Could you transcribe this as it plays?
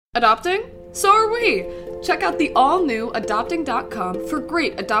Adopting? So are we! Check out the all-new adopting.com for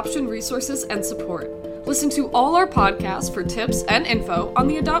great adoption resources and support. Listen to all our podcasts for tips and info on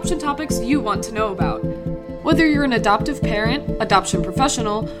the adoption topics you want to know about. Whether you're an adoptive parent, adoption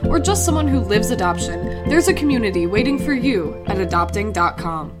professional, or just someone who lives adoption, there's a community waiting for you at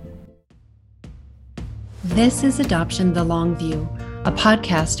adopting.com. This is Adoption the Long View, a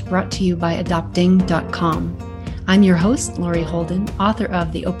podcast brought to you by adopting.com. I'm your host, Lori Holden, author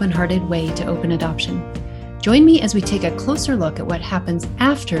of The Open-Hearted Way to Open Adoption. Join me as we take a closer look at what happens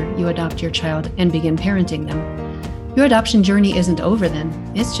after you adopt your child and begin parenting them. Your adoption journey isn't over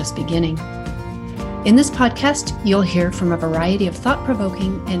then, it's just beginning. In this podcast, you'll hear from a variety of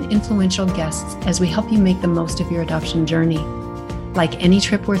thought-provoking and influential guests as we help you make the most of your adoption journey. Like any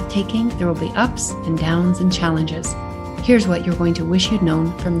trip worth taking, there will be ups and downs and challenges. Here's what you're going to wish you'd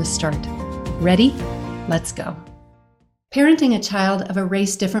known from the start. Ready? Let's go. Parenting a child of a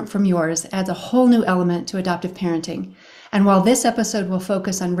race different from yours adds a whole new element to adoptive parenting. And while this episode will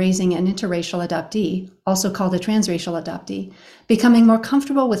focus on raising an interracial adoptee, also called a transracial adoptee, becoming more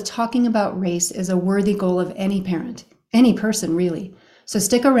comfortable with talking about race is a worthy goal of any parent, any person really. So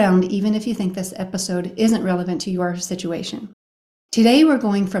stick around even if you think this episode isn't relevant to your situation. Today we're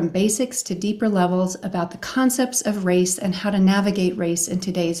going from basics to deeper levels about the concepts of race and how to navigate race in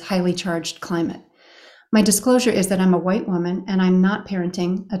today's highly charged climate. My disclosure is that I'm a white woman and I'm not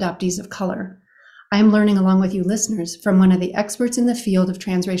parenting adoptees of color. I am learning along with you listeners from one of the experts in the field of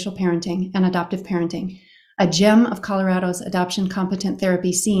transracial parenting and adoptive parenting, a gem of Colorado's adoption competent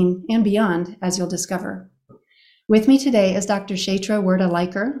therapy scene and beyond, as you'll discover. With me today is Dr. Chaitra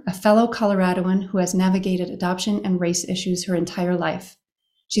Werda-Liker, a fellow Coloradoan who has navigated adoption and race issues her entire life.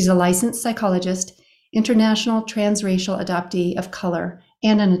 She's a licensed psychologist, international transracial adoptee of color,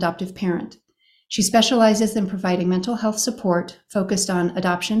 and an adoptive parent. She specializes in providing mental health support focused on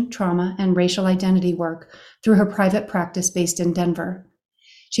adoption, trauma, and racial identity work through her private practice based in Denver.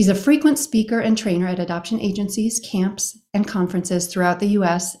 She's a frequent speaker and trainer at adoption agencies, camps, and conferences throughout the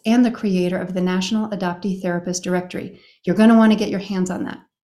U.S. and the creator of the National Adoptee Therapist Directory. You're going to want to get your hands on that.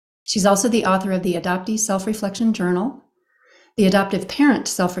 She's also the author of the Adoptee Self-Reflection Journal, the Adoptive Parent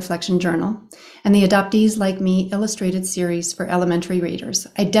Self-Reflection Journal, and the Adoptees Like Me illustrated series for elementary readers.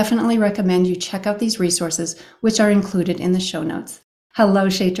 I definitely recommend you check out these resources, which are included in the show notes. Hello,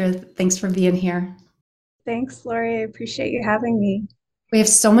 Chaitra. Thanks for being here. Thanks, Lori. I appreciate you having me. We have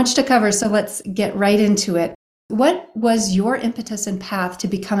so much to cover, so let's get right into it. What was your impetus and path to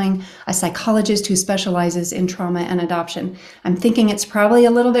becoming a psychologist who specializes in trauma and adoption? I'm thinking it's probably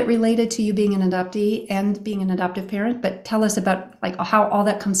a little bit related to you being an adoptee and being an adoptive parent, but tell us about how all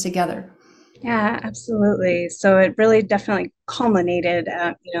that comes together. Yeah, absolutely. So it really definitely culminated,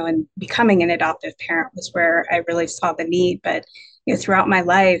 in becoming an adoptive parent was where I really saw the need. But throughout my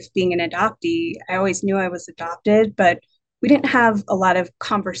life, being an adoptee, I always knew I was adopted, but we didn't have a lot of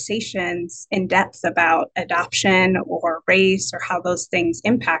conversations in depth about adoption or race or how those things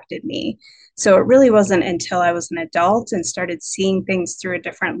impacted me. So it really wasn't until I was an adult and started seeing things through a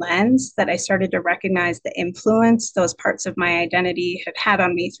different lens that I started to recognize the influence those parts of my identity had had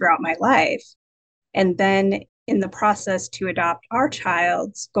on me throughout my life. And then in the process to adopt our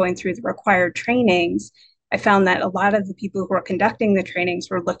child, going through the required trainings, I found that a lot of the people who were conducting the trainings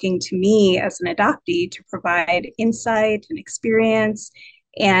were looking to me as an adoptee to provide insight and experience.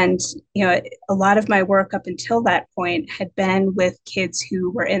 And, a lot of my work up until that point had been with kids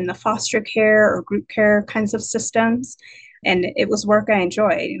who were in the foster care or group care kinds of systems. And it was work I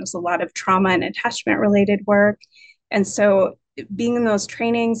enjoyed. It was a lot of trauma and attachment related work. And so being in those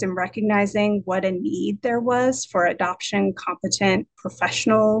trainings and recognizing what a need there was for adoption competent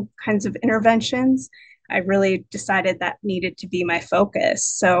professional kinds of interventions, I really decided that needed to be my focus.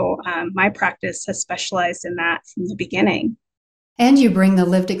 So my practice has specialized in that from the beginning. And you bring the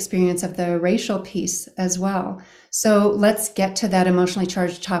lived experience of the racial piece as well. So let's get to that emotionally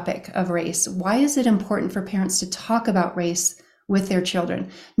charged topic of race. Why is it important for parents to talk about race with their children?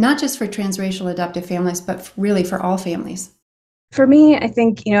 Not just for transracial adoptive families, but really for all families. For me, I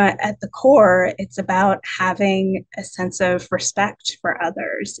think, at the core, it's about having a sense of respect for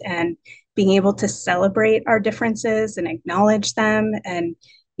others and being able to celebrate our differences and acknowledge them. And,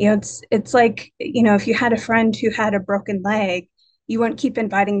 it's like, if you had a friend who had a broken leg, you wouldn't keep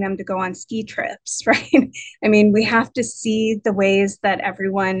inviting them to go on ski trips, right? I mean, we have to see the ways that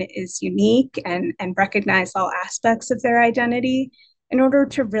everyone is unique and recognize all aspects of their identity in order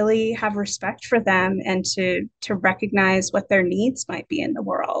to really have respect for them and to recognize what their needs might be in the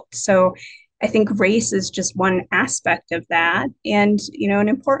world. So I think race is just one aspect of that. And, an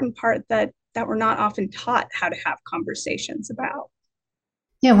important part that we're not often taught how to have conversations about.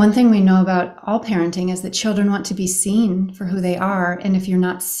 Yeah, one thing we know about all parenting is that children want to be seen for who they are. And if you're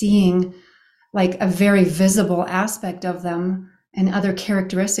not seeing like a very visible aspect of them and other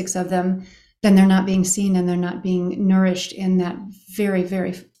characteristics of them, then they're not being seen and they're not being nourished in that very,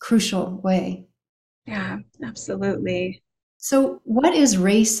 very crucial way. Yeah, absolutely. So, what is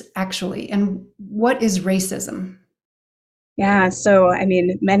race actually, and what is racism? Yeah, so I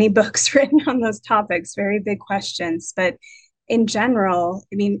mean, many books written on those topics, very big questions. But in general,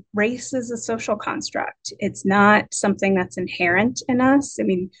 I mean, race is a social construct. It's not something that's inherent in us. I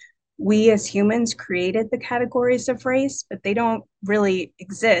mean, we as humans created the categories of race, but they don't really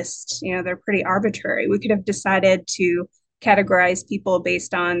exist. You know, they're pretty arbitrary. We could have decided to categorize people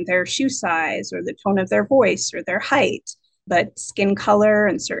based on their shoe size or the tone of their voice or their height, but skin color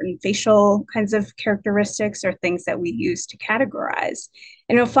and certain facial kinds of characteristics are things that we use to categorize.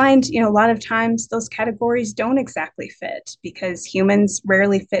 And you'll find, a lot of times those categories don't exactly fit because humans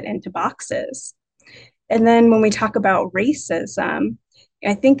rarely fit into boxes. And then when we talk about racism,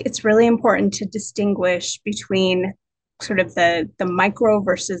 I think it's really important to distinguish between sort of the micro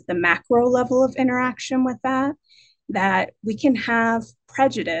versus the macro level of interaction with that we can have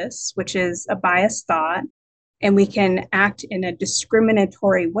prejudice, which is a biased thought, and we can act in a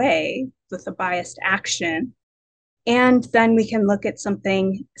discriminatory way with a biased action. And then we can look at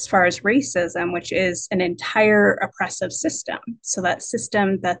something as far as racism, which is an entire oppressive system. So that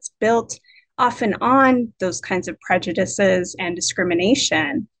system that's built often on those kinds of prejudices and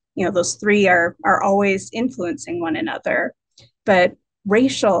discrimination, those three are always influencing one another. But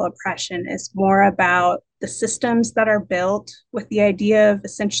racial oppression is more about the systems that are built with the idea of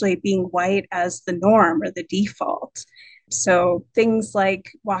essentially being white as the norm or the default. So things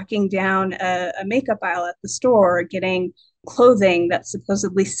like walking down a makeup aisle at the store, getting clothing that's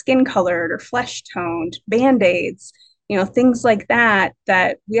supposedly skin colored or flesh toned, band-aids, things like that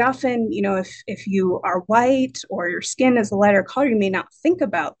we often, if you are white or your skin is a lighter color, you may not think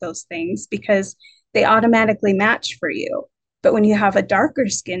about those things because they automatically match for you. But when you have a darker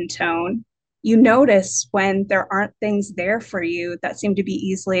skin tone, you notice when there aren't things there for you that seem to be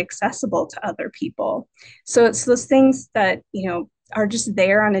easily accessible to other people. So it's those things that, are just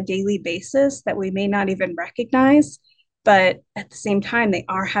there on a daily basis that we may not even recognize, but at the same time, they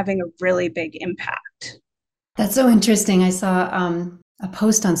are having a really big impact. That's so interesting. I saw a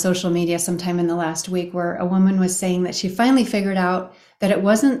post on social media sometime in the last week where a woman was saying that she finally figured out that it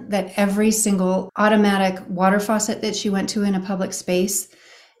wasn't that every single automatic water faucet that she went to in a public space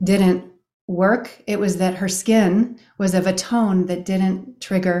didn't work. It was that her skin was of a tone that didn't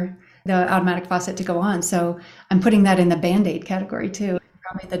trigger the automatic faucet to go on. So I'm putting that in the Band-Aid category too.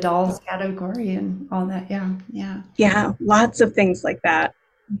 Probably the dolls category and all that. Yeah. Yeah. Yeah. Lots of things like that.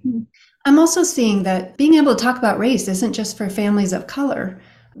 Mm-hmm. I'm also seeing that being able to talk about race isn't just for families of color.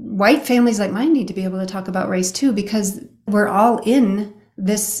 White families like mine need to be able to talk about race too, because we're all in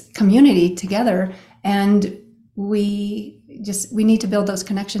this community together, and we need to build those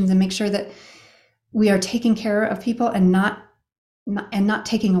connections and make sure that we are taking care of people and not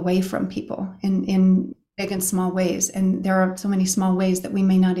taking away from people in big and small ways. And there are so many small ways that we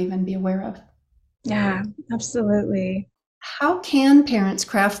may not even be aware of. Yeah, absolutely. How can parents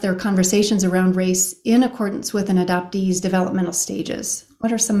craft their conversations around race in accordance with an adoptee's developmental stages?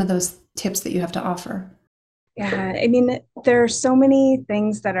 What are some of those tips that you have to offer? Yeah, I mean, there are so many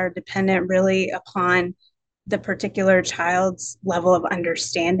things that are dependent really upon the particular child's level of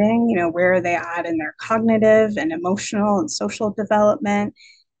understanding, where are they at in their cognitive and emotional and social development,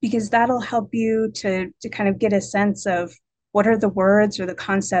 because that'll help you to kind of get a sense of what are the words or the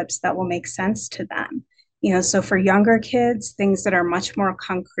concepts that will make sense to them. So for younger kids, things that are much more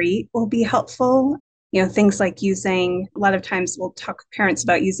concrete will be helpful. Things like a lot of times we'll talk to parents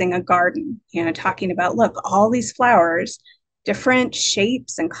about using a garden, talking about, look, all these flowers, different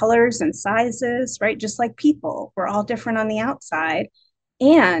shapes and colors and sizes, right? Just like people, we're all different on the outside.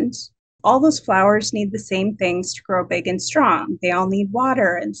 And all those flowers need the same things to grow big and strong. They all need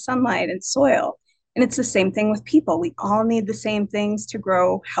water and sunlight and soil. And it's the same thing with people. We all need the same things to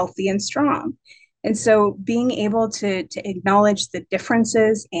grow healthy and strong. And so being able to acknowledge the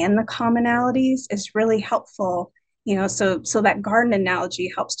differences and the commonalities is really helpful, so that garden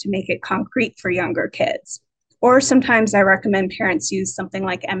analogy helps to make it concrete for younger kids. Or sometimes I recommend parents use something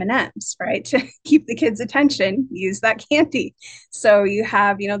like M&Ms, right? To keep the kids' attention, use that candy. So you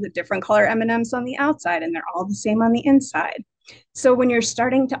have, the different color M&Ms on the outside and they're all the same on the inside. So when you're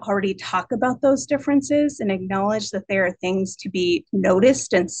starting to already talk about those differences and acknowledge that there are things to be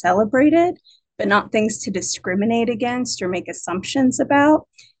noticed and celebrated, but not things to discriminate against or make assumptions about.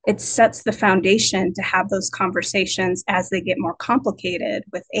 It sets the foundation to have those conversations as they get more complicated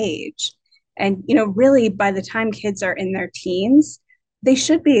with age. And, really by the time kids are in their teens, they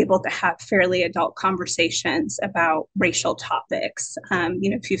should be able to have fairly adult conversations about racial topics.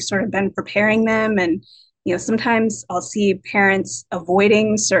 If you've sort of been preparing them, and sometimes I'll see parents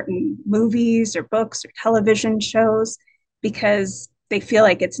avoiding certain movies or books or television shows because they feel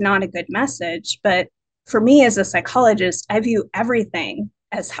like it's not a good message. But for me as a psychologist, I view everything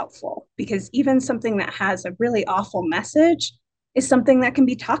as helpful, because even something that has a really awful message is something that can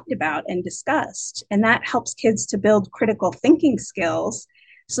be talked about and discussed. And that helps kids to build critical thinking skills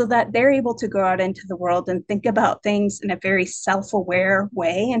so that they're able to go out into the world and think about things in a very self-aware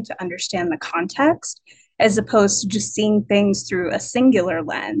way and to understand the context, as opposed to just seeing things through a singular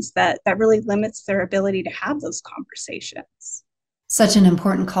lens that really limits their ability to have those conversations. Such an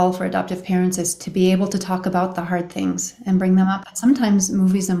important call for adoptive parents is to be able to talk about the hard things and bring them up. Sometimes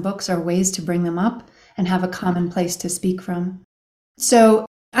movies and books are ways to bring them up and have a common place to speak from. So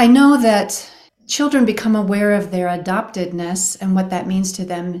I know that children become aware of their adoptedness and what that means to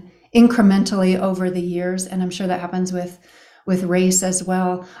them incrementally over the years. And I'm sure that happens with race as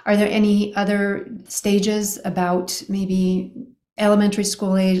well. Are there any other stages about maybe elementary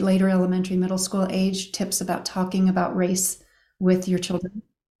school age, later elementary, middle school age, tips about talking about race with your children?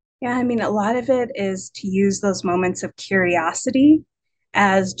 Yeah, a lot of it is to use those moments of curiosity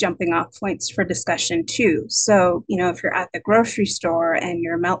as jumping off points for discussion too. So, if you're at the grocery store and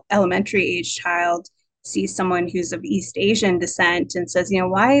your elementary age child sees someone who's of East Asian descent and says,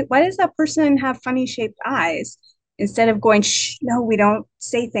 why does that person have funny shaped eyes? Instead of going, shh, no, we don't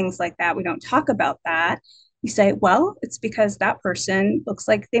say things like that. We don't talk about that. You say, well, it's because that person looks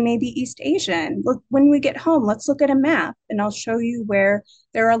like they may be East Asian. Look, when we get home, let's look at a map and I'll show you where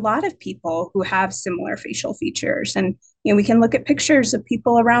there are a lot of people who have similar facial features. And, we can look at pictures of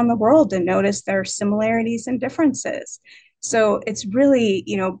people around the world and notice their similarities and differences. So it's really,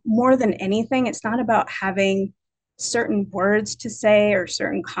 more than anything, it's not about having certain words to say or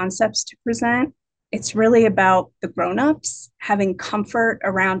certain concepts to present. It's really about the grown-ups having comfort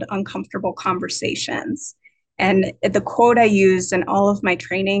around uncomfortable conversations. And the quote I use in all of my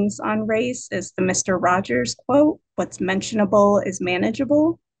trainings on race is the Mr. Rogers quote: what's mentionable is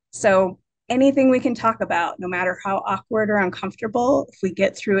manageable. So anything we can talk about, no matter how awkward or uncomfortable, if we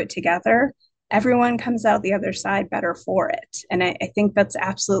get through it together, everyone comes out the other side better for it. And I think that's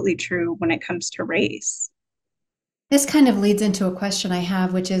absolutely true when it comes to race. This kind of leads into a question I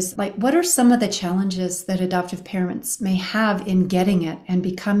have, which is what are some of the challenges that adoptive parents may have in getting it and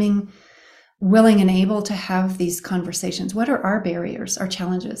becoming willing and able to have these conversations? What are our barriers, our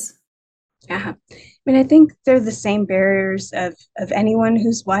challenges? Yeah, I think they're the same barriers of anyone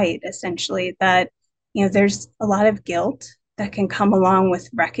who's white, essentially, that, there's a lot of guilt that can come along with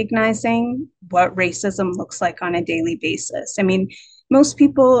recognizing what racism looks like on a daily basis. Most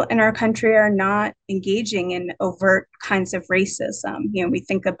people in our country are not engaging in overt kinds of racism. We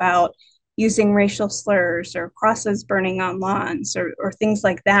think about using racial slurs or crosses burning on lawns or things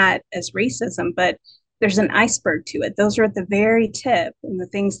like that as racism, but there's an iceberg to it. Those are at the very tip, and the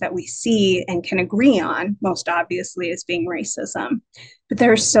things that we see and can agree on most obviously as being racism. But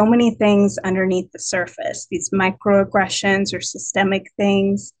there are so many things underneath the surface, these microaggressions or systemic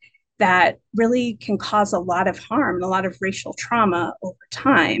things that really can cause a lot of harm and a lot of racial trauma over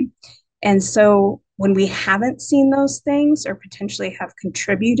time. And so when we haven't seen those things or potentially have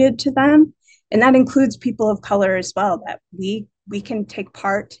contributed to them, and that includes people of color as well, that we can take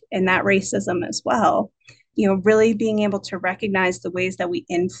part in that racism as well. Really being able to recognize the ways that we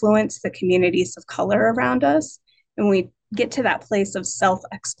influence the communities of color around us. And we get to that place of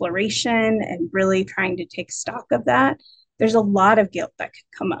self-exploration and really trying to take stock of that, there's a lot of guilt that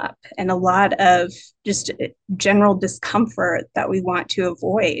could come up and a lot of just general discomfort that we want to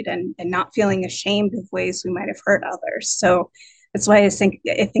avoid, and not feeling ashamed of ways we might have hurt others. So that's why I think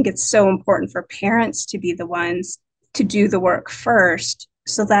it's so important for parents to be the ones to do the work first,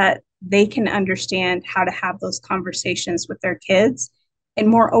 so that they can understand how to have those conversations with their kids in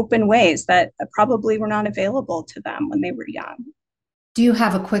more open ways that probably were not available to them when they were young. Do you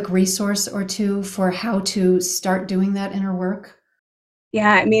have a quick resource or two for how to start doing that inner work?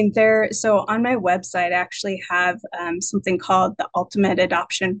 Yeah, so on my website, I actually have something called the Ultimate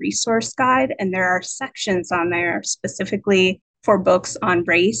Adoption Resource Guide, and there are sections on there specifically for books on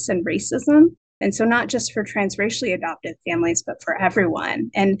race and racism. And so not just for transracially adopted families, but for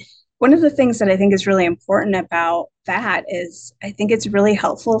everyone. And one of the things that I think is really important about that is I think it's really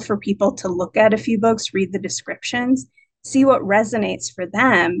helpful for people to look at a few books, read the descriptions, see what resonates for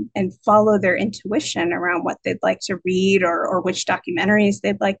them and follow their intuition around what they'd like to read or which documentaries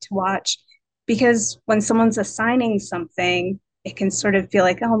they'd like to watch. Because when someone's assigning something, it can sort of feel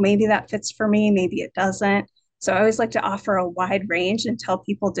like, oh, maybe that fits for me, maybe it doesn't. So I always like to offer a wide range and tell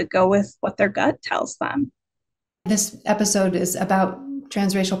people to go with what their gut tells them. This episode is about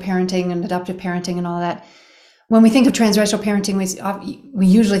transracial parenting and adoptive parenting and all that. When we think of transracial parenting, we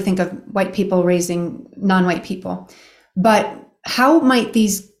usually think of white people raising non-white people. But how might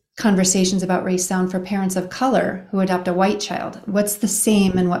these conversations about race sound for parents of color who adopt a white child? What's the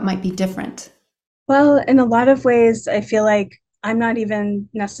same and what might be different? Well, in a lot of ways, I feel like I'm not even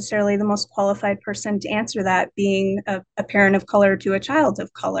necessarily the most qualified person to answer that, being a parent of color to a child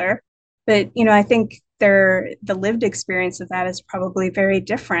of color. But, I think the lived experience of that is probably very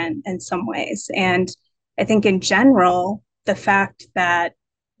different in some ways. And I think in general, the fact that,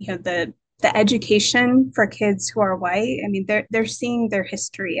 the education for kids who are white, I mean, they're seeing their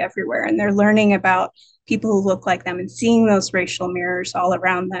history everywhere, and they're learning about people who look like them and seeing those racial mirrors all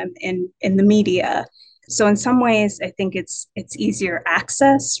around them in the media. So in some ways, I think it's easier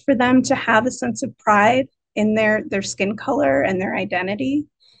access for them to have a sense of pride in their skin color and their identity.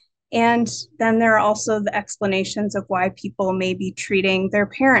 And then there are also the explanations of why people may be treating their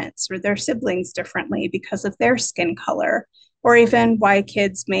parents or their siblings differently because of their skin color, or even why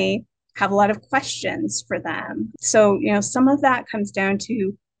kids may have a lot of questions for them. So, some of that comes down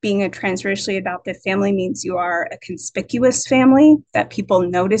to being a transracially adopted family means you are a conspicuous family, that people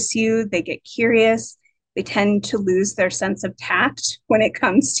notice you, they get curious, they tend to lose their sense of tact when it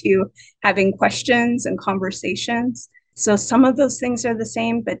comes to having questions and conversations. So some of those things are the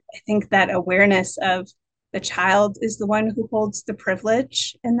same, but I think that awareness of the child is the one who holds the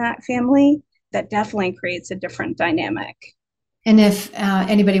privilege in that family, that definitely creates a different dynamic. And if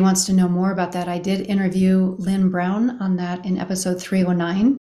anybody wants to know more about that, I did interview Lynn Brown on that in episode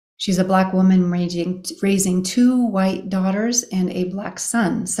 309. She's a Black woman raising two white daughters and a Black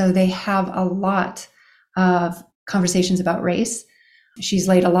son. So they have a lot of conversations about race. She's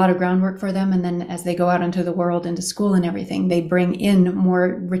laid a lot of groundwork for them. And then as they go out into the world, into school and everything, they bring in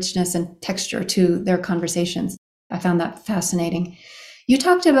more richness and texture to their conversations. I found that fascinating. You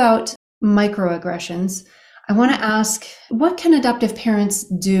talked about microaggressions. I want to ask, what can adoptive parents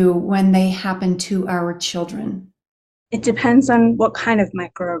do when they happen to our children? It depends on what kind of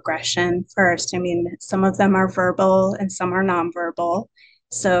microaggression first. I mean, some of them are verbal and some are nonverbal.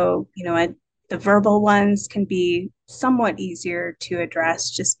 So, the verbal ones can be somewhat easier to address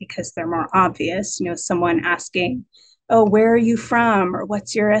just because they're more obvious. Someone asking, oh, where are you from? Or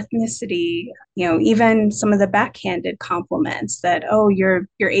what's your ethnicity? Even some of the backhanded compliments that, oh, you're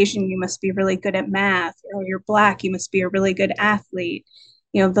Asian, you must be really good at math. Or you're Black, you must be a really good athlete.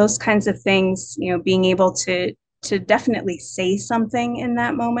 Those kinds of things, being able to definitely say something in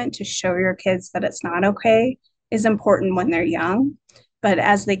that moment to show your kids that it's not okay is important when they're young. But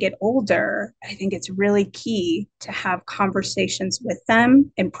as they get older, I think it's really key to have conversations with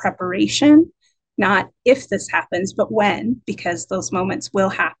them in preparation, not if this happens, but when, because those moments will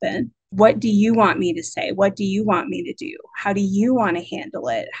happen. What do you want me to say? What do you want me to do? How do you want to handle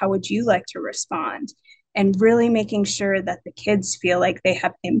it? How would you like to respond? And really making sure that the kids feel like they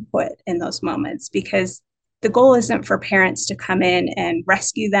have input in those moments, because the goal isn't for parents to come in and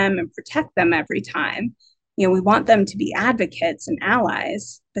rescue them and protect them every time. We want them to be advocates and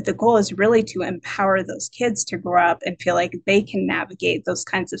allies, but the goal is really to empower those kids to grow up and feel like they can navigate those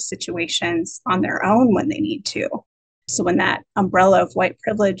kinds of situations on their own when they need to. So when that umbrella of white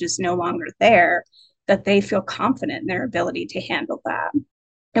privilege is no longer there, that they feel confident in their ability to handle that.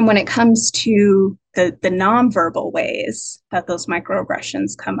 And when it comes to the nonverbal ways that those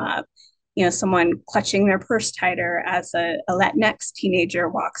microaggressions come up, someone clutching their purse tighter as a Latinx teenager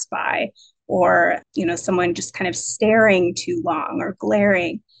walks by, or, someone just kind of staring too long or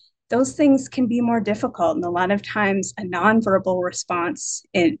glaring, those things can be more difficult. And a lot of times a nonverbal response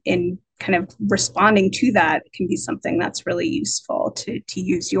in kind of responding to that can be something that's really useful to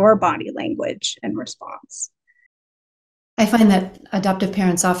use your body language in response. I find that adoptive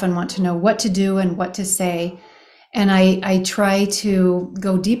parents often want to know what to do and what to say. And I try to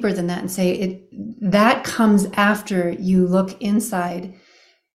go deeper than that and say that comes after you look inside,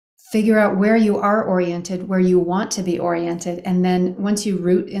 figure out where you are oriented, where you want to be oriented. And then once you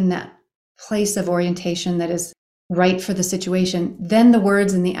root in that place of orientation that is right for the situation, then the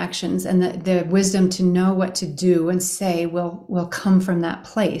words and the actions and the wisdom to know what to do and say will come from that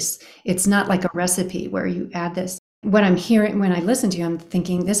place. It's not like a recipe where you add this. What I'm hearing when I listen to you, I'm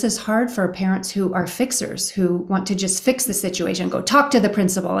thinking this is hard for parents who are fixers, who want to just fix the situation, go talk to the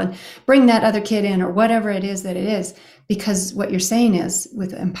principal and bring that other kid in or whatever it is that it is. Because what you're saying is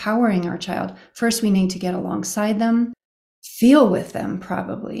with empowering our child, first we need to get alongside them, feel with them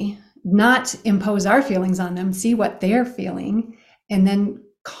probably, not impose our feelings on them, see what they're feeling, and then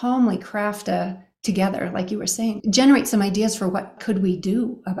calmly craft together, like you were saying, generate some ideas for what could we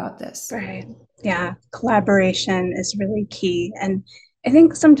do about this. Right. Yeah. Collaboration is really key. And I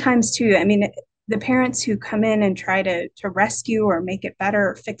think sometimes too, I mean, the parents who come in and try to rescue or make it better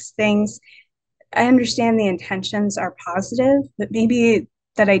or fix things, I understand the intentions are positive, but maybe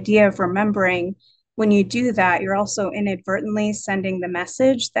that idea of remembering when you do that, you're also inadvertently sending the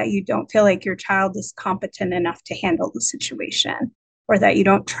message that you don't feel like your child is competent enough to handle the situation, or that you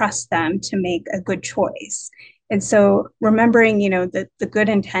don't trust them to make a good choice. And so remembering, the good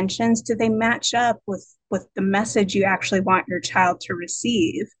intentions, do they match up with the message you actually want your child to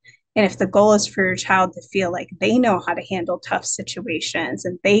receive? And if the goal is for your child to feel like they know how to handle tough situations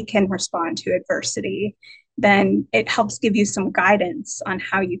and they can respond to adversity, then it helps give you some guidance on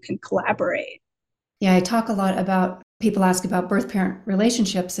how you can collaborate. Yeah, I talk a lot about, people ask about birth parent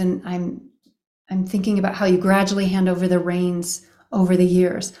relationships, and I'm thinking about how you gradually hand over the reins over the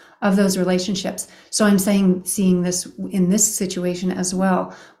years of those relationships. So I'm saying, seeing this in this situation as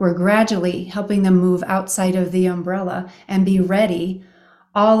well, we're gradually helping them move outside of the umbrella and be ready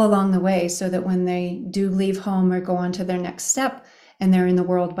all along the way, so that when they do leave home or go on to their next step and they're in the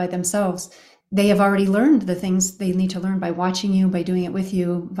world by themselves, they have already learned the things they need to learn by watching you, by doing it with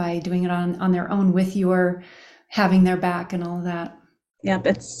you, by doing it on their own with you, or having their back and all of that. Yep,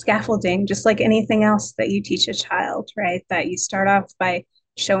 it's scaffolding, just like anything else that you teach a child, right? That you start off by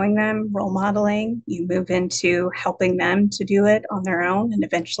showing them, role modeling, you move into helping them to do it on their own, and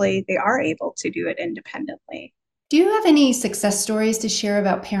eventually they are able to do it independently. Do you have any success stories to share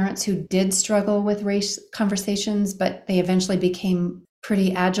about parents who did struggle with race conversations, but they eventually became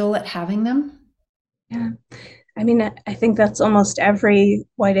pretty agile at having them? Yeah. I mean, I think that's almost every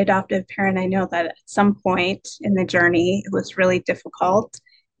white adoptive parent I know, that at some point in the journey, it was really difficult.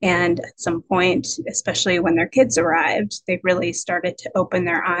 And at some point, especially when their kids arrived, they really started to open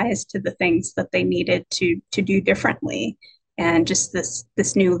their eyes to the things that they needed to do differently. And just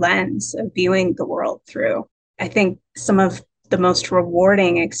this new lens of viewing the world through. I think some of the most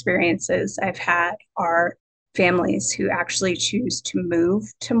rewarding experiences I've had are families who actually choose to move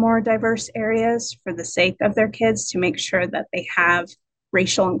to more diverse areas for the sake of their kids, to make sure that they have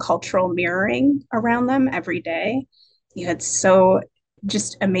racial and cultural mirroring around them every day. It's so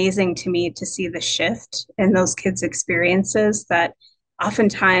just amazing to me to see the shift in those kids' experiences, that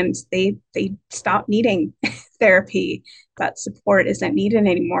oftentimes they stop needing therapy. That support isn't needed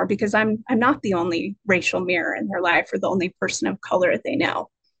anymore because I'm not the only racial mirror in their life or the only person of color they know.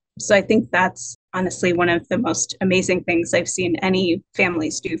 So I think that's honestly one of the most amazing things I've seen any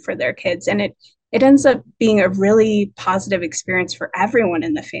families do for their kids. And it ends up being a really positive experience for everyone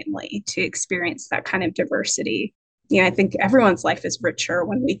in the family to experience that kind of diversity. I think everyone's life is richer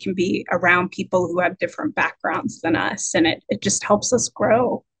when we can be around people who have different backgrounds than us, and it just helps us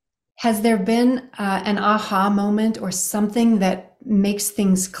grow. Has there been an aha moment or something that makes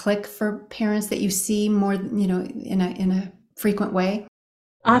things click for parents that you see more, in a frequent way?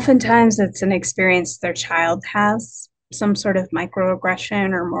 Oftentimes it's an experience their child has, some sort of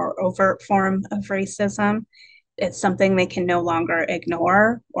microaggression or more overt form of racism. It's something they can no longer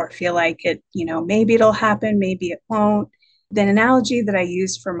ignore or feel like it, maybe it'll happen, maybe it won't. The analogy that I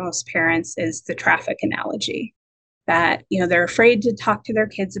use for most parents is the traffic analogy, that, they're afraid to talk to their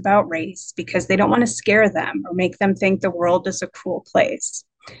kids about race because they don't want to scare them or make them think the world is a cruel place.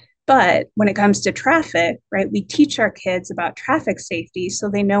 But when it comes to traffic, right, we teach our kids about traffic safety so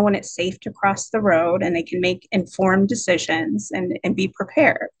they know when it's safe to cross the road and they can make informed decisions and be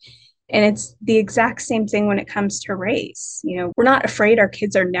prepared. And it's the exact same thing when it comes to race. We're not afraid our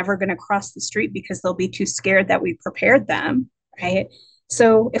kids are never going to cross the street because they'll be too scared that we prepared them, right?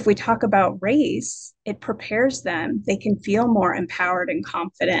 So if we talk about race, it prepares them. They can feel more empowered and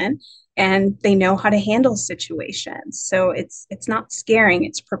confident, and they know how to handle situations. So it's not scaring,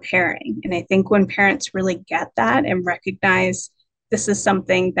 it's preparing. And I think when parents really get that and recognize this is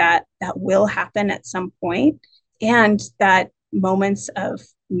something that will happen at some point, and that moments of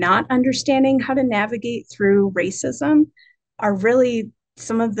not understanding how to navigate through racism are really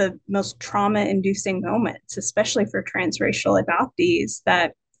some of the most trauma-inducing moments, especially for transracial adoptees,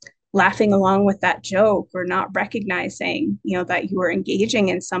 that laughing along with that joke or not recognizing, that you were engaging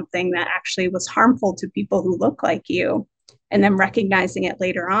in something that actually was harmful to people who look like you, and then recognizing it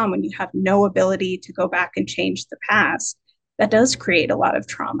later on when you have no ability to go back and change the past, that does create a lot of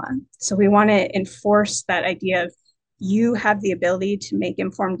trauma. So we want to enforce that idea of you have the ability to make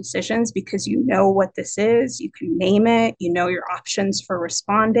informed decisions because you know what this is, you can name it, you know your options for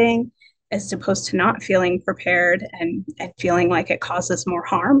responding, as opposed to not feeling prepared and feeling like it causes more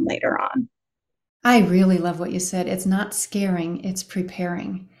harm later on. I really love what you said. It's not scaring, it's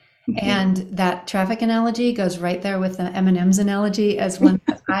preparing. And that traffic analogy goes right there with the M&M's analogy as one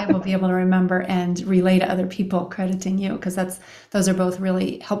that I will be able to remember and relay to other people, crediting you, because those are both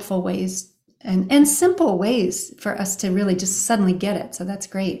really helpful ways and simple ways for us to really just suddenly get it. So that's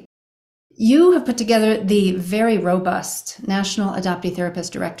great. You have put together the very robust National Adoptee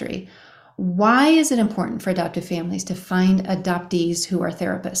Therapist Directory. Why is it important for adoptive families to find adoptees who are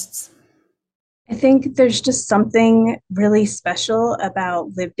therapists? I think there's just something really special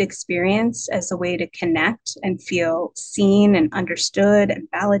about lived experience as a way to connect and feel seen and understood and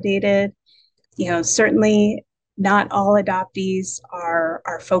validated. Certainly not all adoptees are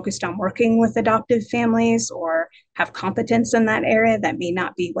focused on working with adoptive families or have competence in that area. That may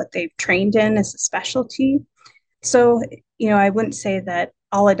not be what they've trained in as a specialty. So, I wouldn't say that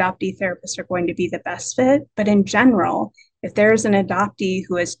all adoptee therapists are going to be the best fit, but in general, if there's an adoptee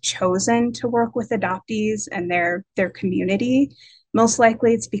who has chosen to work with adoptees and their community, most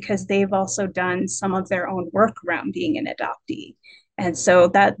likely it's because they've also done some of their own work around being an adoptee. And so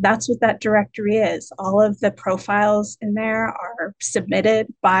that's what that directory is. All of the profiles in there are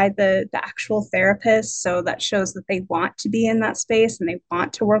submitted by the actual therapist. So that shows that they want to be in that space and they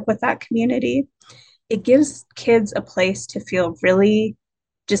want to work with that community. It gives kids a place to feel really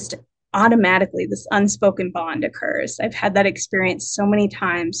just automatically this unspoken bond occurs. I've had that experience so many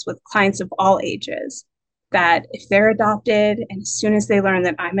times with clients of all ages that if they're adopted and as soon as they learn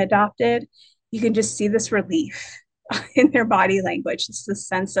that I'm adopted, you can just see this relief in their body language. It's this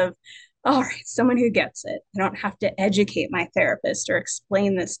sense of, all right, someone who gets it. I don't have to educate my therapist or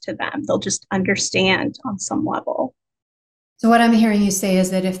explain this to them. They'll just understand on some level. So what I'm hearing you say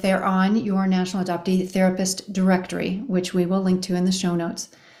is that if they're on your National Adoptee Therapist Directory, which we will link to in the show notes,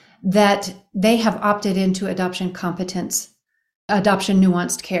 that they have opted into adoption competence, adoption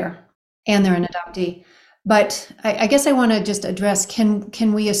nuanced care, and they're an adoptee. But I guess I want to just address,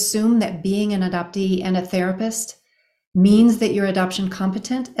 can we assume that being an adoptee and a therapist means that you're adoption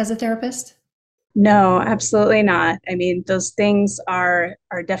competent as a therapist? No, absolutely not. I mean, those things are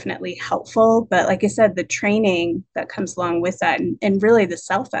definitely helpful, but like I said, the training that comes along with that and really the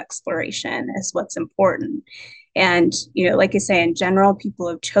self-exploration is what's important. And, like you say, in general, people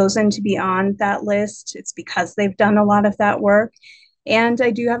have chosen to be on that list. It's because they've done a lot of that work. And I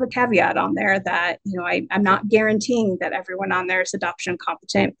do have a caveat on there that, I'm not guaranteeing that everyone on there is adoption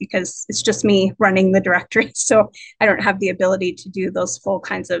competent because it's just me running the directory. So I don't have the ability to do those full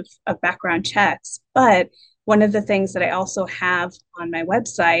kinds of background checks. But one of the things that I also have on my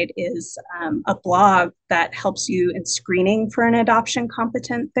website is a blog that helps you in screening for an adoption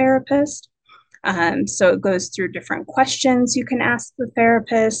competent therapist. So it goes through different questions you can ask the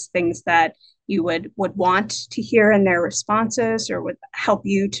therapist, things that you would want to hear in their responses or would help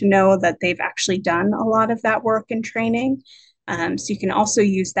you to know that they've actually done a lot of that work and training. So you can also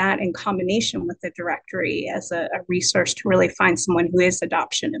use that in combination with the directory as a resource to really find someone who is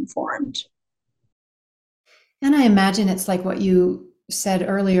adoption informed. And I imagine it's like what you said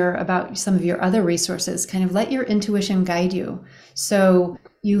earlier about some of your other resources, kind of let your intuition guide you. So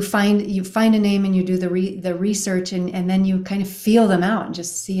you find a name and you do the research and then you kind of feel them out and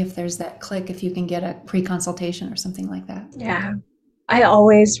just see if there's that click, if you can get a pre-consultation or something like that. Yeah. I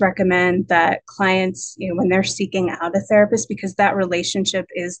always recommend that clients, when they're seeking out a therapist, because that relationship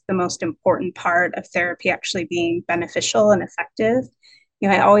is the most important part of therapy actually being beneficial and effective.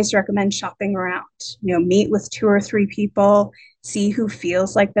 I always recommend shopping around, meet with 2 or 3 people, see who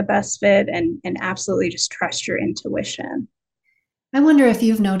feels like the best fit and absolutely just trust your intuition. I wonder if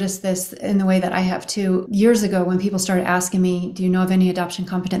you've noticed this in the way that I have too. Years ago, when people started asking me, do you know of any adoption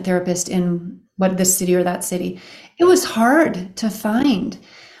competent therapist in this city or that city? It was hard to find.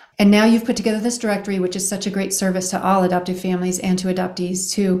 And now you've put together this directory, which is such a great service to all adoptive families and to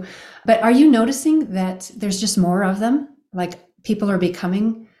adoptees too. But are you noticing that there's just more of them? Like people are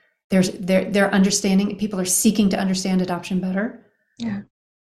becoming, they're understanding, people are seeking to understand adoption better? Yeah.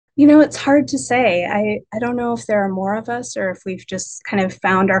 It's hard to say. I don't know if there are more of us or if we've just kind of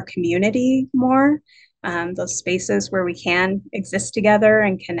found our community more, those spaces where we can exist together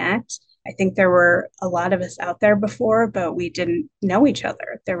and connect. I think there were a lot of us out there before, but we didn't know each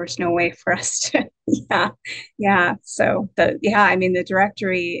other. There was no way for us to, yeah. So the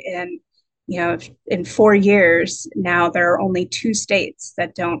directory and in 4 years now, there are only 2 states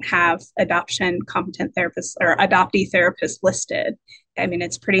that don't have adoption competent therapists or adoptee therapists listed. I mean,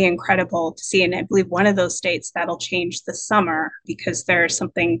 it's pretty incredible to see. And I believe one of those states that'll change this summer because there's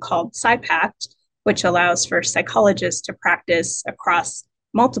something called PsyPact, which allows for psychologists to practice across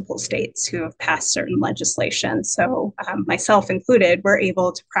multiple states who have passed certain legislation. So myself included, we're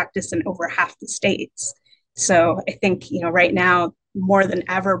able to practice in over half the states. So I think, right now, more than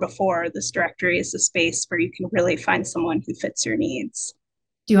ever before, this directory is a space where you can really find someone who fits your needs.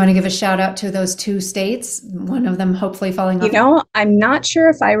 Do you want to give a shout out to those 2 states? One of them hopefully falling off. I'm not sure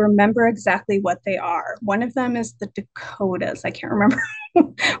if I remember exactly what they are. One of them is the Dakotas. I can't remember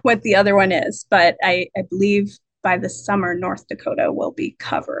what the other one is, but I believe by the summer, North Dakota will be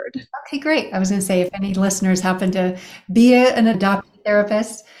covered. Okay, great. I was going to say, if any listeners happen to be an adoptive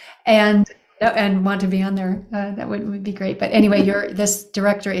therapist and want to be on there, that would be great. But anyway, this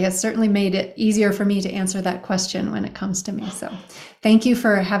directory has certainly made it easier for me to answer that question when it comes to me. So thank you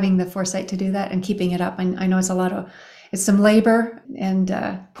for having the foresight to do that and keeping it up. I know it's some labor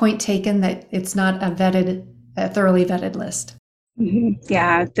and point taken that it's not a thoroughly vetted list. Mm-hmm.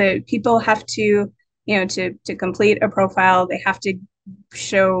 Yeah, the people have to, to complete a profile, they have to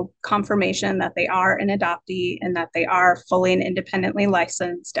show confirmation that they are an adoptee and that they are fully and independently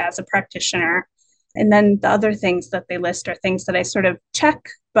licensed as a practitioner. And then the other things that they list are things that I sort of check,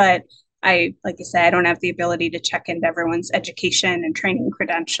 but like I say, I don't have the ability to check into everyone's education and training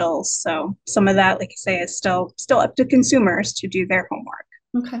credentials. So some of that, like I say, is still up to consumers to do their homework.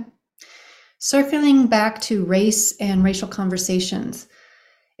 Okay. Circling back to race and racial conversations,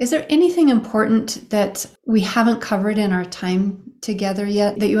 is there anything important that we haven't covered in our time together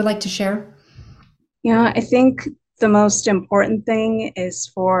yet that you would like to share? Yeah, I think the most important thing is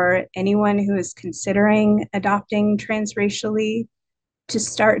for anyone who is considering adopting transracially to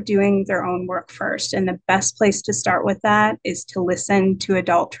start doing their own work first. And the best place to start with that is to listen to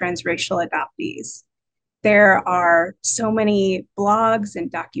adult transracial adoptees. There are so many blogs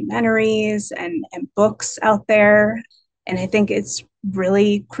and documentaries and books out there. And I think it's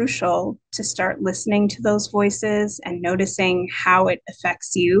really crucial to start listening to those voices and noticing how it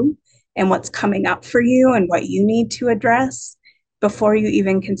affects you and what's coming up for you and what you need to address before you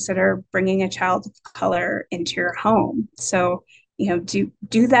even consider bringing a child of color into your home. So,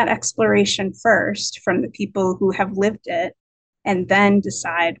 do that exploration first from the people who have lived it, and then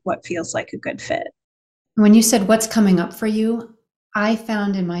decide what feels like a good fit. When you said what's coming up for you, I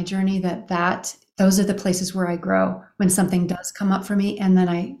found in my journey that those are the places where I grow when something does come up for me. And then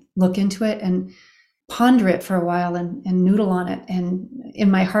I look into it and ponder it for a while and noodle on it. And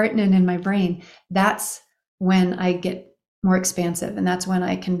in my heart and in my brain, that's when I get more expansive. And that's when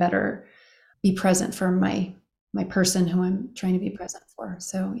I can better be present for my person who I'm trying to be present for.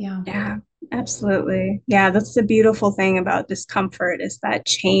 So, yeah. Yeah, absolutely. Yeah, that's the beautiful thing about discomfort is that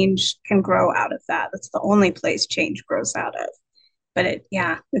change can grow out of that. That's the only place change grows out of. But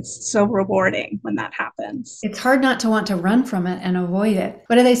it's so rewarding when that happens. It's hard not to want to run from it and avoid it.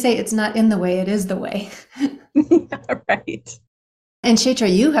 What do they say? It's not in the way, it is the way. Yeah, right. And Chaitra,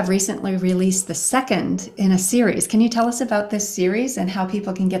 you have recently released the second in a series. Can you tell us about this series and how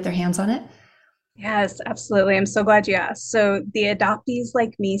people can get their hands on it? Yes, absolutely. I'm so glad you asked. So the Adoptees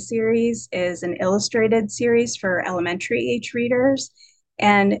Like Me series is an illustrated series for elementary age readers.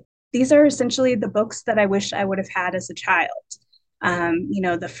 And these are essentially the books that I wish I would have had as a child.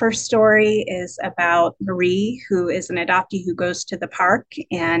 The first story is about Marie, who is an adoptee who goes to the park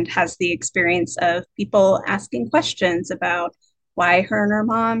and has the experience of people asking questions about why her and her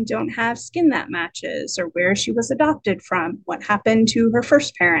mom don't have skin that matches, or where she was adopted from, what happened to her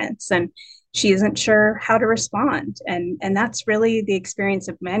first parents, and she isn't sure how to respond. And that's really the experience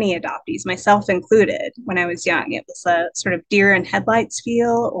of many adoptees, myself included. When I was young, it was a sort of deer in headlights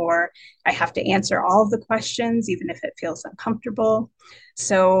feel, or I have to answer all of the questions, even if it feels uncomfortable.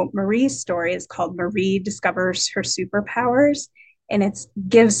 So Marie's story is called Marie Discovers Her Superpowers, and it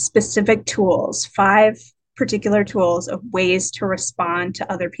gives specific tools, 5 particular tools of ways to respond to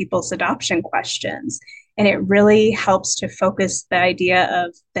other people's adoption questions. And it really helps to focus the idea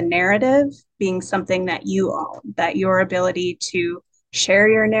of the narrative being something that you own, that your ability to share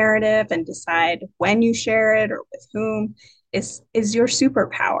your narrative and decide when you share it or with whom is your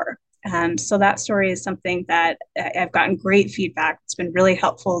superpower. So that story is something that I've gotten great feedback. It's been really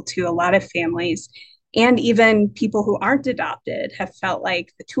helpful to a lot of families. And even people who aren't adopted have felt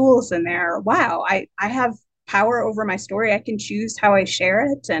like the tools in there, wow, I have power over my story. I can choose how I share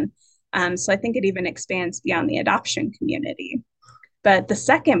it. And so I think it even expands beyond the adoption community. But the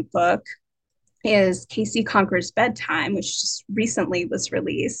second book is Casey Conquers Bedtime, which just recently was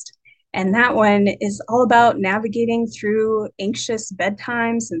released. And that one is all about navigating through anxious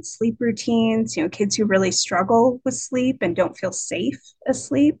bedtimes and sleep routines, kids who really struggle with sleep and don't feel safe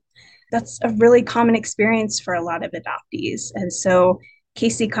asleep. That's a really common experience for a lot of adoptees. And so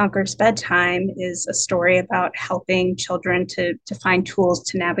Casey Conquers Bedtime is a story about helping children to find tools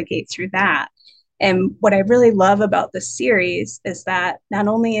to navigate through that. And what I really love about this series is that not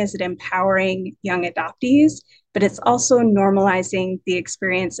only is it empowering young adoptees, but it's also normalizing the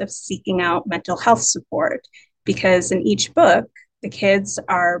experience of seeking out mental health support. Because in each book, the kids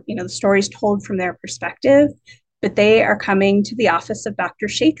are, the stories told from their perspective, but they are coming to the office of Dr.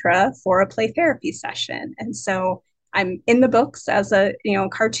 Chaitra for a play therapy session. And so I'm in the books as a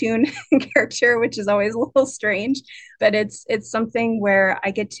cartoon character, which is always a little strange, but it's something where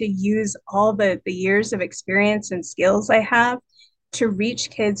I get to use all the years of experience and skills I have to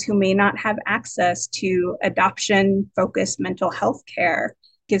reach kids who may not have access to adoption-focused mental health care.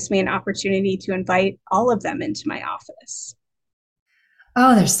 Gives me an opportunity to invite all of them into my office.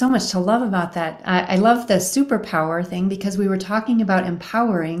 Oh, there's so much to love about that. I love the superpower thing because we were talking about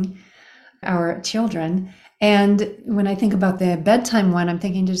empowering our children. And when I think about the bedtime one, I'm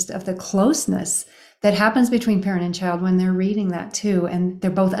thinking just of the closeness that happens between parent and child when they're reading that too. And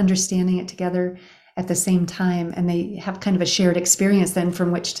they're both understanding it together at the same time. And they have kind of a shared experience then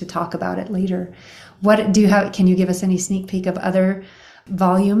from which to talk about it later. What do you have? Can you give us any sneak peek of other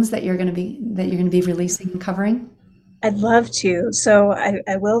volumes that you're going to be releasing and covering? I'd love to. So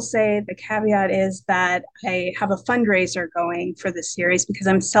I will say the caveat is that I have a fundraiser going for the series because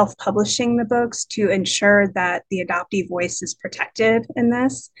I'm self-publishing the books to ensure that the adoptee voice is protected in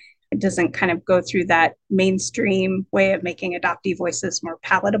this. It doesn't kind of go through that mainstream way of making adoptee voices more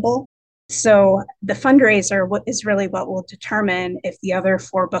palatable. So the fundraiser is really what will determine if the other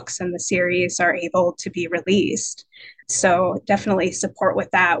 4 books in the series are able to be released. So definitely support with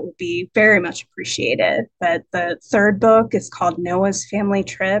that would be very much appreciated. But the 3rd book is called Noah's Family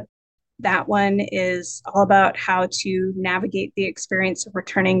Trip. That one is all about how to navigate the experience of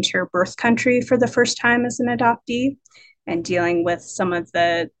returning to your birth country for the first time as an adoptee and dealing with some of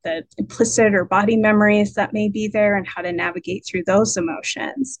the implicit or body memories that may be there and how to navigate through those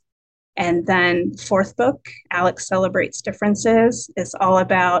emotions. And then 4th book, Alex Celebrates Differences, is all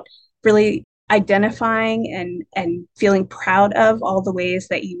about really identifying and feeling proud of all the ways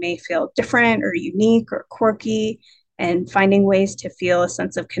that you may feel different or unique or quirky, and finding ways to feel a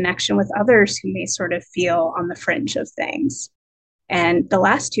sense of connection with others who may sort of feel on the fringe of things. And the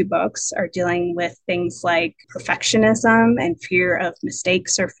last 2 books are dealing with things like perfectionism and fear of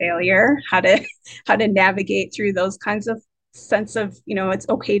mistakes or failure, how to navigate through those kinds of sense of, it's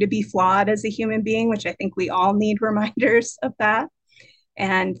okay to be flawed as a human being, which I think we all need reminders of that.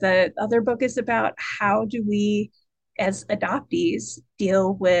 And the other book is about how do we, as adoptees,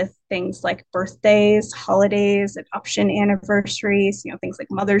 deal with things like birthdays, holidays, adoption anniversaries, things like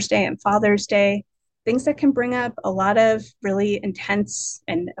Mother's Day and Father's Day, things that can bring up a lot of really intense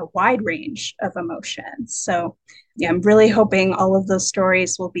and a wide range of emotions. So yeah, I'm really hoping all of those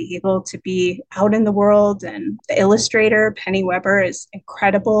stories will be able to be out in the world. And the illustrator, Penny Weber, is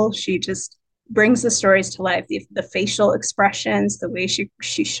incredible. She just brings the stories to life. The facial expressions, the way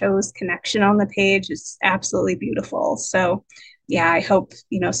she shows connection on the page is absolutely beautiful. So yeah, I hope,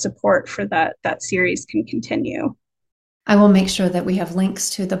 support for that series can continue. I will make sure that we have links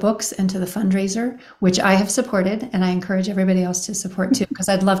to the books and to the fundraiser, which I have supported, and I encourage everybody else to support too, because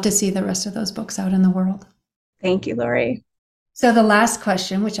I'd love to see the rest of those books out in the world. Thank you, Lori. So the last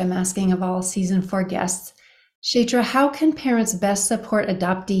question, which I'm asking of all season 4 guests, Chaitra, how can parents best support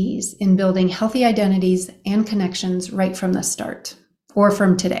adoptees in building healthy identities and connections right from the start or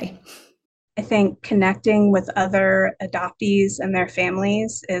from today? I think connecting with other adoptees and their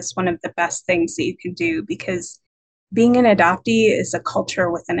families is one of the best things that you can do, because being an adoptee is a culture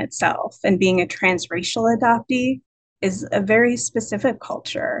within itself, and being a transracial adoptee is a very specific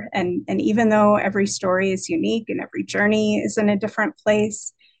culture. And even though every story is unique and every journey is in a different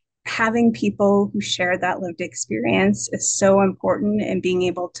place, having people who share that lived experience is so important in being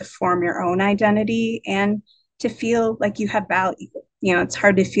able to form your own identity and to feel like you have value. It's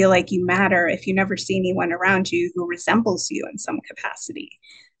hard to feel like you matter if you never see anyone around you who resembles you in some capacity.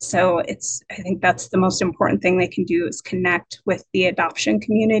 So I think that's the most important thing they can do, is connect with the adoption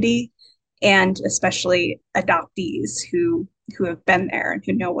community, and especially adoptees who have been there and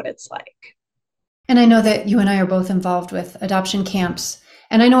who know what it's like. And I know that you and I are both involved with adoption camps.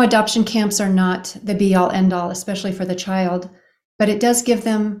 And I know adoption camps are not the be-all, end-all, especially for the child, but it does give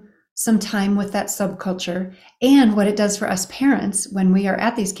them some time with that subculture. And what it does for us parents when we are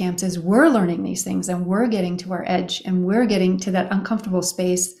at these camps is we're learning these things, and we're getting to our edge, and we're getting to that uncomfortable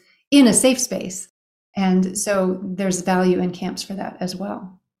space in a safe space. And so there's value in camps for that as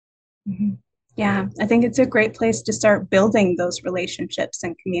well. Mm-hmm. Yeah, I think it's a great place to start building those relationships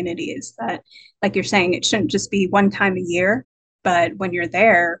and communities that, like you're saying, it shouldn't just be one time a year, but when you're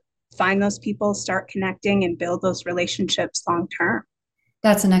there, find those people, start connecting and build those relationships long term.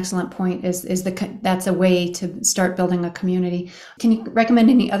 That's an excellent point. That's a way to start building a community. Can you recommend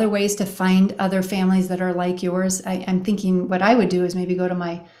any other ways to find other families that are like yours? I'm thinking what I would do is maybe go to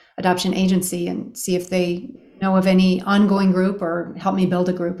my adoption agency and see if they know of any ongoing group or help me build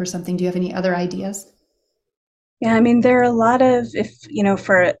a group or something. Do you have any other ideas? Yeah, I mean, there are a lot of,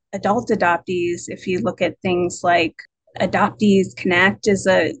 for adult adoptees, if you look at things like Adoptees Connect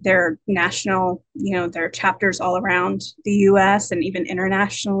their national, there are chapters all around the US and even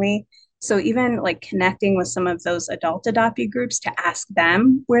internationally. So even like connecting with some of those adult adoptee groups to ask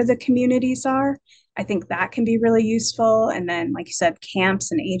them where the communities are, I think that can be really useful. And then, like you said,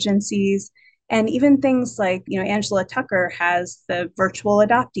 camps and agencies. And even things like, Angela Tucker has the virtual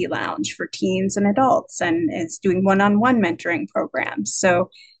adoptee lounge for teens and adults and is doing one-on-one mentoring programs. So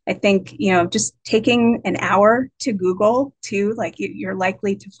I think, just taking an hour to Google too, like you're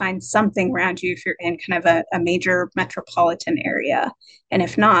likely to find something around you if you're in kind of a major metropolitan area. And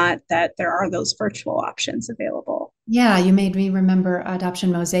if not, that there are those virtual options available. Yeah, you made me remember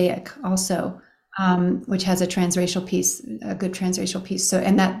Adoption Mosaic also. Which has a transracial piece, a good transracial piece. So,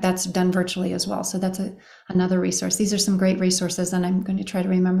 and that's done virtually as well. So that's another resource. These are some great resources, and I'm going to try to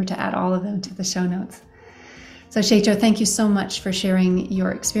remember to add all of them to the show notes. So Chaitra, thank you so much for sharing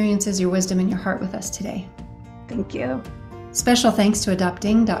your experiences, your wisdom, and your heart with us today. Thank you. Special thanks to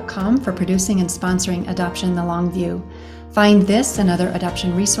adopting.com for producing and sponsoring Adoption the Long View. Find this and other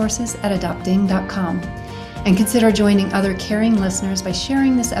adoption resources at adopting.com. And consider joining other caring listeners by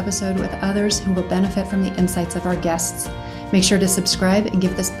sharing this episode with others who will benefit from the insights of our guests. Make sure to subscribe and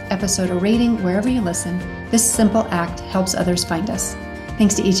give this episode a rating wherever you listen. This simple act helps others find us.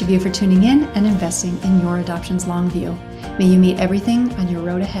 Thanks to each of you for tuning in and investing in your adoption's long view. May you meet everything on your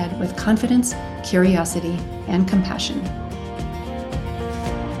road ahead with confidence, curiosity, and compassion.